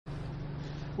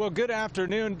Well, good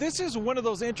afternoon. This is one of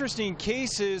those interesting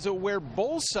cases where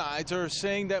both sides are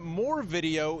saying that more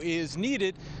video is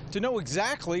needed to know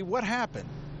exactly what happened.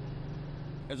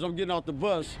 As I'm getting off the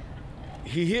bus,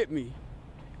 he hit me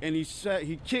and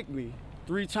he kicked me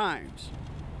 3 times.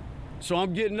 So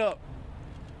I'm getting up.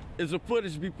 It's a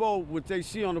footage before what they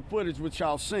see on the footage, which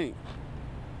I'll sing.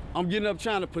 I'm getting up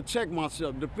trying to protect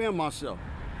myself, defend myself.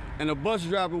 And the bus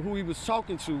driver who he was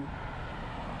talking to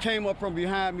came up from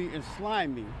behind me and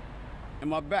slimed me in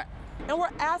my back. And we're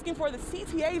asking for the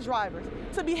CTA drivers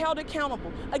to be held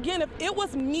accountable. Again, if it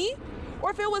was me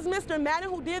or if it was Mr. Madden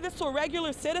who did this to a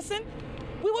regular citizen,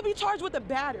 we would be charged with a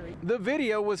battery. The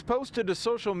video was posted to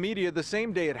social media the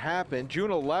same day it happened, June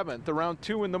 11th, around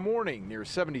 2 in the morning near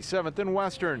 77th and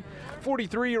Western.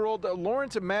 43-year-old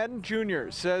Lawrence Madden Jr.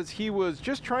 says he was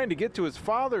just trying to get to his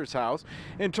father's house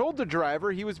and told the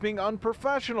driver he was being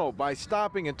unprofessional by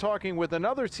stopping and talking with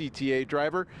another CTA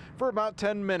driver for about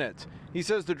 10 minutes. He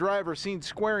says the driver seen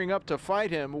squaring up to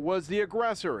fight him was the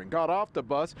aggressor and got off the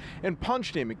bus and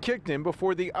punched him and kicked him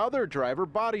before the other driver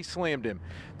body slammed him.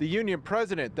 The union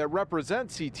president that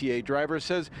represents CTA drivers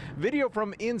says video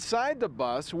from inside the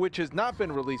bus, which has not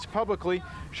been released publicly,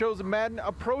 shows Madden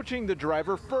approaching the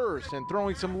driver first and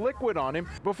throwing some liquid on him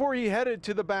before he headed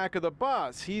to the back of the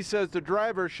bus. He says the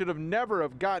driver should have never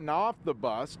have gotten off the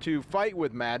bus to fight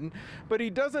with Madden, but he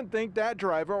doesn't think that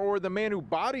driver or the man who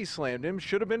body slammed him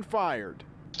should have been fired.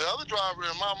 The other driver,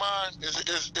 in my mind,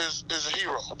 is a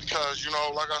hero because, you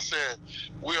know, like I said,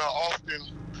 we are often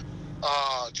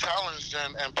challenged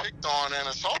and picked on and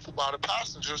assaulted by the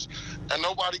passengers, and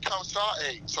nobody comes to our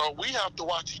aid. So we have to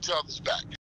watch each other's back.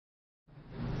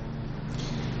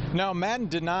 Now, Madden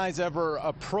denies ever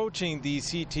approaching the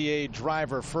CTA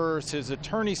driver first. His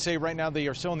attorneys say right now they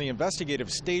are still in the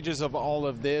investigative stages of all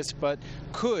of this, but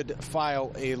could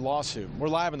file a lawsuit. We're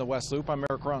live in the West Loop. I'm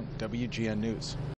Eric Rung, WGN News.